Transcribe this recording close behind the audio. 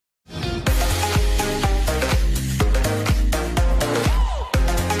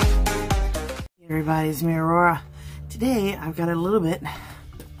Everybody, it's me, Aurora. Today I've got a little bit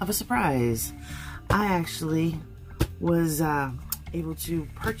of a surprise. I actually was able to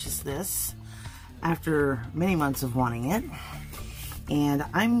purchase this after many months of wanting it, and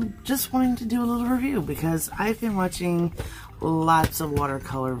I'm just wanting to do a little review because I've been watching lots of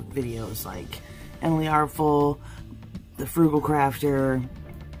watercolor videos like Emily Artful, the Frugal Crafter,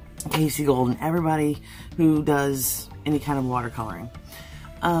 Casey Golden, everybody who does any kind of watercoloring.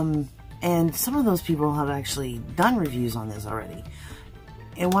 And some of those people have actually done reviews on this already.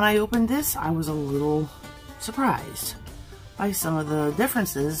 And when I opened this, I was a little surprised by some of the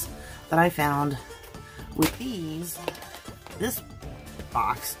differences that I found with this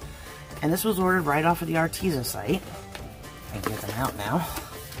box. And this was ordered right off of the Arteza site. I can get them out now.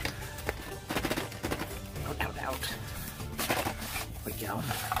 Out. There we go.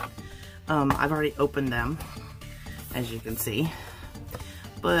 I've already opened them, as you can see.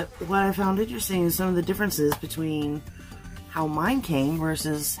 But what I found interesting is some of the differences between how mine came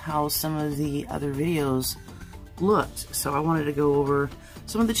versus how some of the other videos looked. So I wanted to go over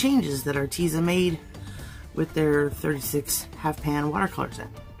some of the changes that Arteza made with their 36 half pan watercolor set.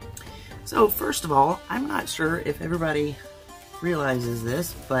 So first of all, I'm not sure if everybody realizes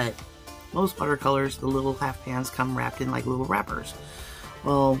this, but most watercolors, the little half pans come wrapped in like little wrappers.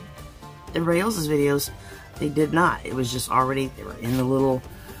 Well, everybody else's videos, they did not. It was just already, they were in the little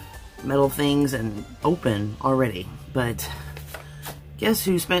metal things and open already. But guess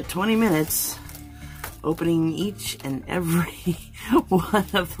who spent 20 minutes opening each and every one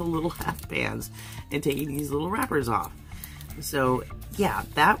of the little half pans and taking these little wrappers off. So yeah,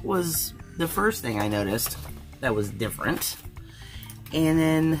 that was the first thing I noticed that was different. And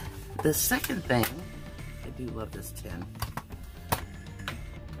then the second thing, I do love this tin.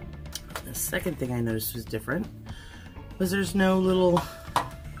 The second thing I noticed was different was there's no little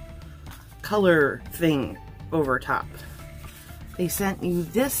color thing over top. They sent you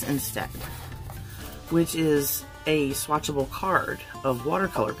this instead, which is a swatchable card of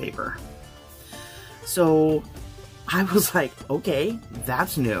watercolor paper. So I was like, okay,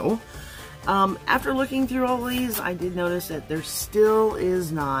 that's new. After looking through all these, I did notice that there still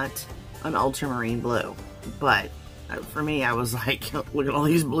is not an ultramarine blue, but for me, I was like, look at all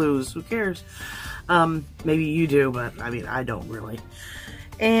these blues, who cares? Maybe you do, but I mean, I don't really.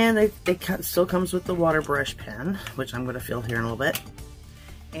 And it still comes with the water brush pen, which I'm going to fill here in a little bit.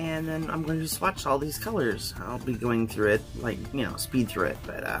 And then I'm going to swatch all these colors. I'll be going through it, like, you know, speed through it,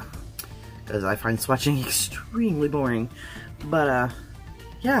 but, because I find swatching extremely boring. But,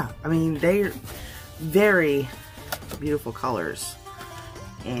 yeah, I mean, they're very beautiful colors.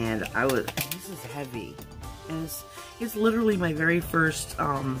 And this is heavy. And it's literally my very first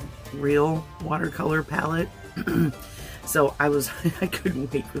real watercolor palette. So I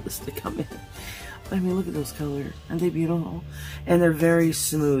couldn't wait for this to come in. But I mean, look at those colors. Aren't they beautiful? And they're very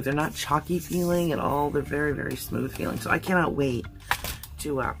smooth. They're not chalky feeling at all. They're very, very smooth feeling. So I cannot wait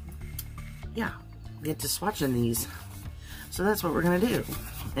to, yeah, get to swatching these. So that's what we're going to do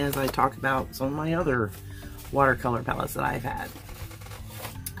as I talk about some of my other watercolor palettes that I've had.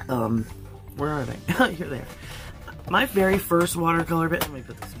 Where are they? Here they are. My very first watercolor bit. Let me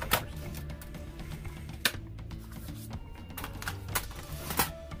put this away first.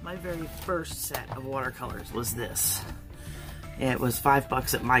 My very first set of watercolors was this. It was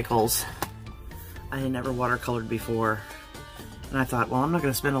 $5 at Michael's. I had never watercolored before, and I thought, well, I'm not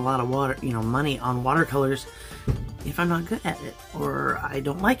going to spend a lot of money on watercolors if I'm not good at it or I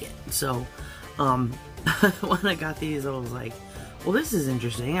don't like it. So, when I got these, I was like, well, this is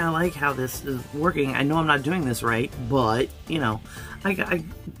interesting. I like how this is working. I know I'm not doing this right, but, you know, I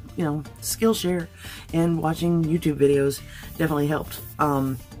Skillshare and watching YouTube videos definitely helped.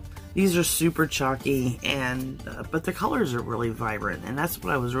 These are super chalky, and but the colors are really vibrant, and that's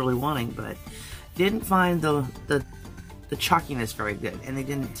what I was really wanting, but didn't find the chalkiness very good, and they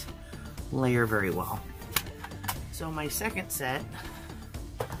didn't layer very well. So my second set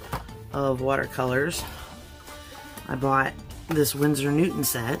of watercolors, I bought this Winsor Newton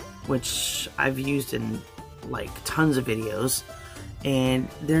set, which I've used in like tons of videos, and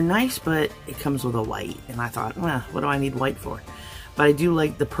they're nice, but it comes with a white, and I thought, well, what do I need white for? But I do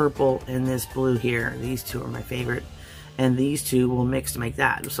like the purple and this blue here. These two are my favorite, and these two will mix to make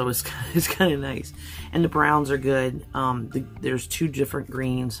that, so it's kind of nice. And the browns are good. There's two different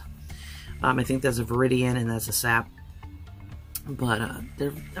greens. I think that's a Viridian and that's a sap. But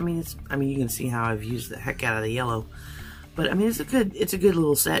I mean, you can see how I've used the heck out of the yellow. But I mean, it's a good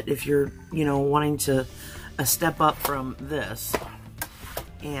little set if you're, you know, wanting to step up from this.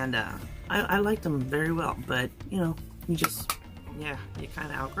 And I liked them very well, but you know, you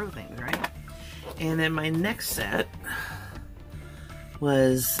kind of outgrow things, right? And then my next set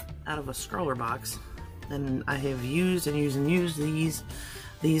was out of a scroller box, and I have used and used and used these.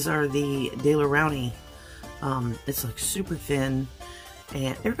 These are the De La Rowney. It's like super thin,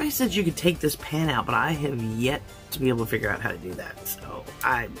 and everybody says you could take this pan out, but I have yet to be able to figure out how to do that, so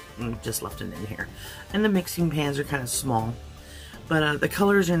I just left it in here. And the mixing pans are kind of small, but the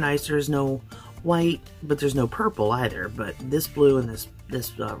colors are nice. There's no white, but there's no purple either, but this blue and this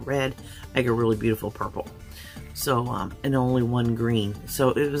red make a really beautiful purple. So, and only one green.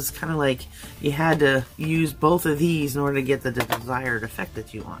 So it was kind of like you had to use both of these in order to get the desired effect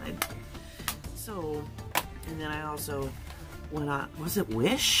that you wanted. So, and then I also went on, was it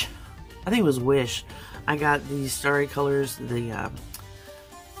Wish? I think it was Wish. I got these Starry Colors, they're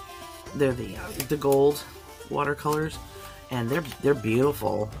the gold watercolors, and they're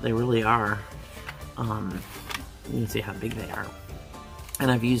beautiful. They really are. You can see how big they are.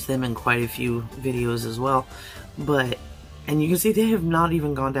 And I've used them in quite a few videos as well. But, and you can see they have not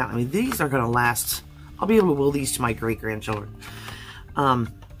even gone down. I mean, these are going to last. I'll be able to will these to my great-grandchildren.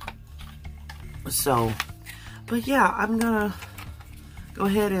 So, but yeah, I'm going to go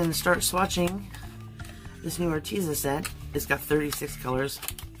ahead and start swatching this new Arteza set. It's got 36 colors.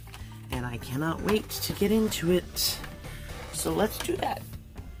 And I cannot wait to get into it. So let's do that.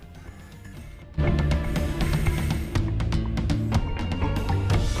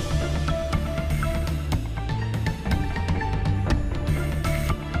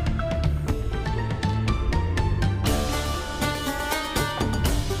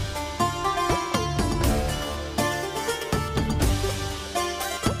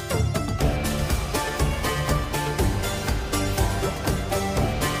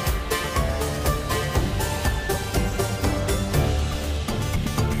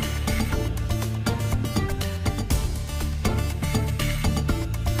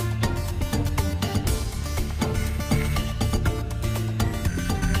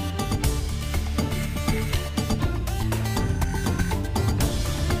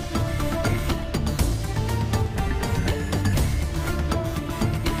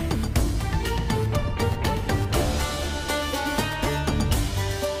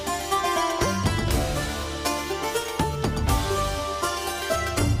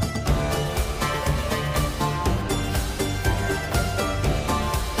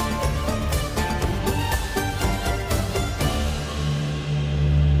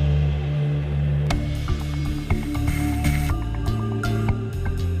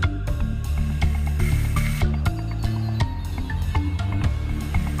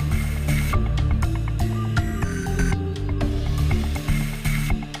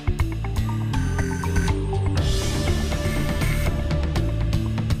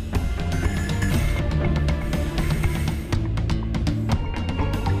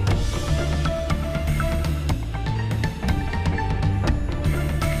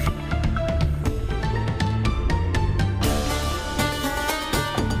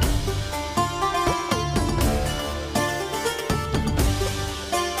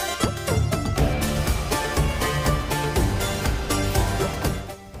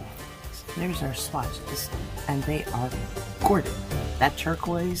 There's our swatches, and they are gorgeous. That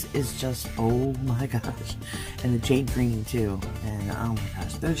turquoise is just, oh my gosh. And the jade green too, and oh my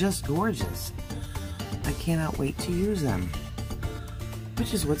gosh, they're just gorgeous. I cannot wait to use them,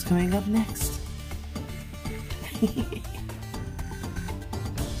 which is what's coming up next.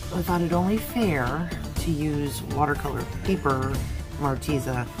 I thought it only fair to use watercolor paper from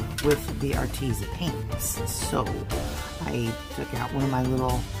Arteza with the Arteza paints. So I took out one of my new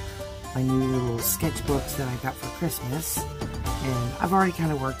little sketchbooks that I got for Christmas, and I've already kind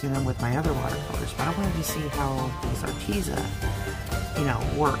of worked in them with my other watercolors, but I wanted to see how this Arteza, you know,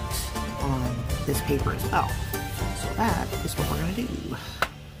 worked on this paper as well. So that is what we're going to do.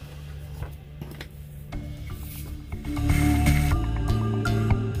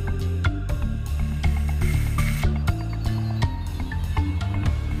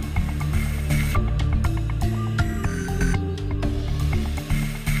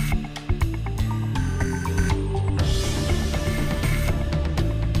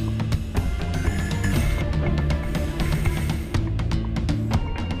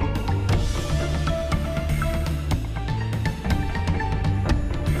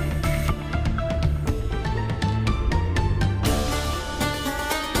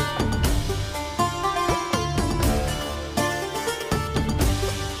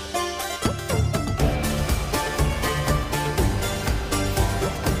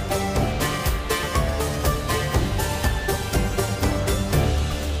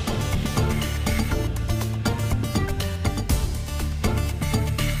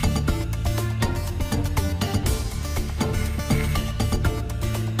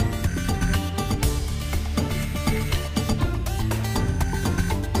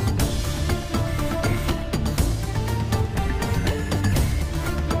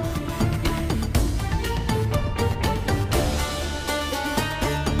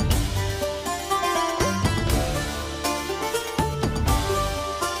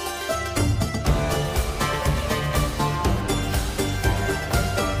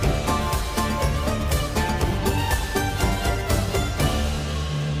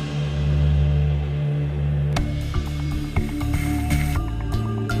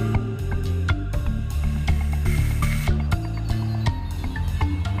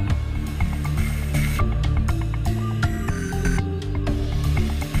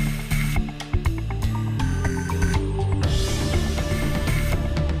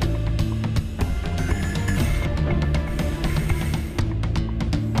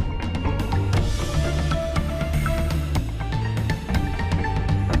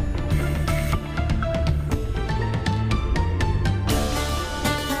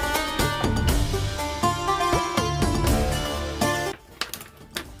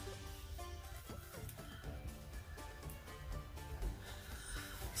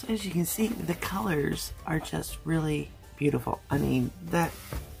 as you can see, the colors are just really beautiful. I mean, that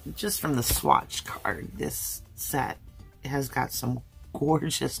just from the swatch card, this set has got some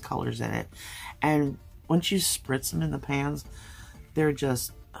gorgeous colors in it. And once you spritz them in the pans, they're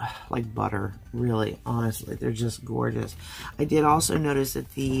just like butter, really, honestly. They're just gorgeous. I did also notice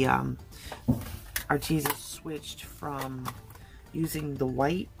that the Arteza switched from using the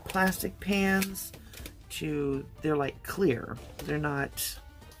white plastic pans to, they're like clear. They're not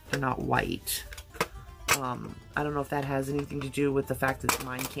white. I don't know if that has anything to do with the fact that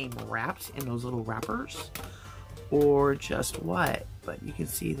mine came wrapped in those little wrappers or just what, but you can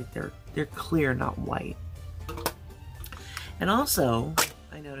see that they're clear, not white. And also,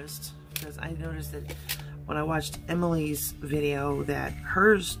 I noticed that when I watched Emily's video that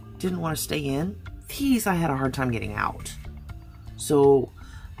hers didn't want to stay in, these I had a hard time getting out. So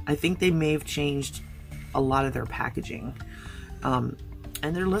I think they may have changed a lot of their packaging.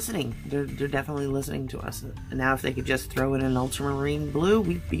 And they're listening. They're definitely listening to us. And now if they could just throw in an ultramarine blue,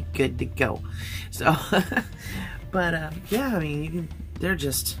 we'd be good to go. So, but yeah, I mean, they're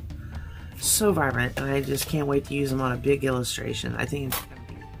just so vibrant, and I just can't wait to use them on a big illustration. I think it's gonna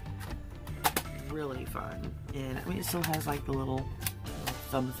be really fun. And I mean, it still has like the little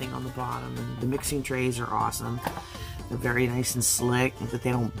thumb thing on the bottom, and the mixing trays are awesome. They're very nice and slick, that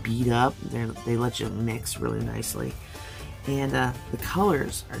they don't beat up. They let you mix really nicely. And the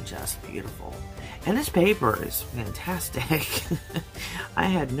colors are just beautiful. And this paper is fantastic. I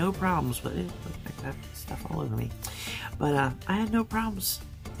had no problems with it. Look, I got stuff all over me. But I had no problems.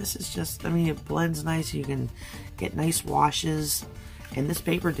 This is just, I mean, it blends nice. You can get nice washes. And this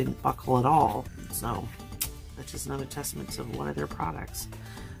paper didn't buckle at all. So that's just another testament to one of their products,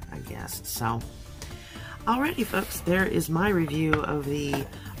 I guess. So, alrighty folks, there is my review of the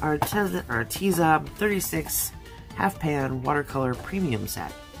Arteza 36 half pan watercolor premium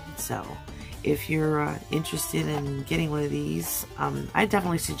set. So if you're interested in getting one of these, I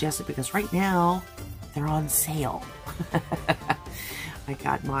definitely suggest it, because right now they're on sale. I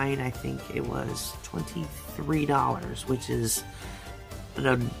got mine, I think it was $23, which is,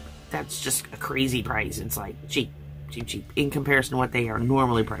 that's just a crazy price. It's like cheap in comparison to what they are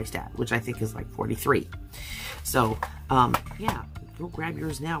normally priced at, which I think is like $43. So yeah, go grab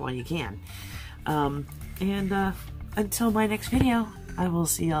yours now while you can. And until my next video, I will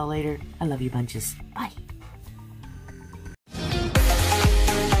see y'all later. I love you bunches. Bye.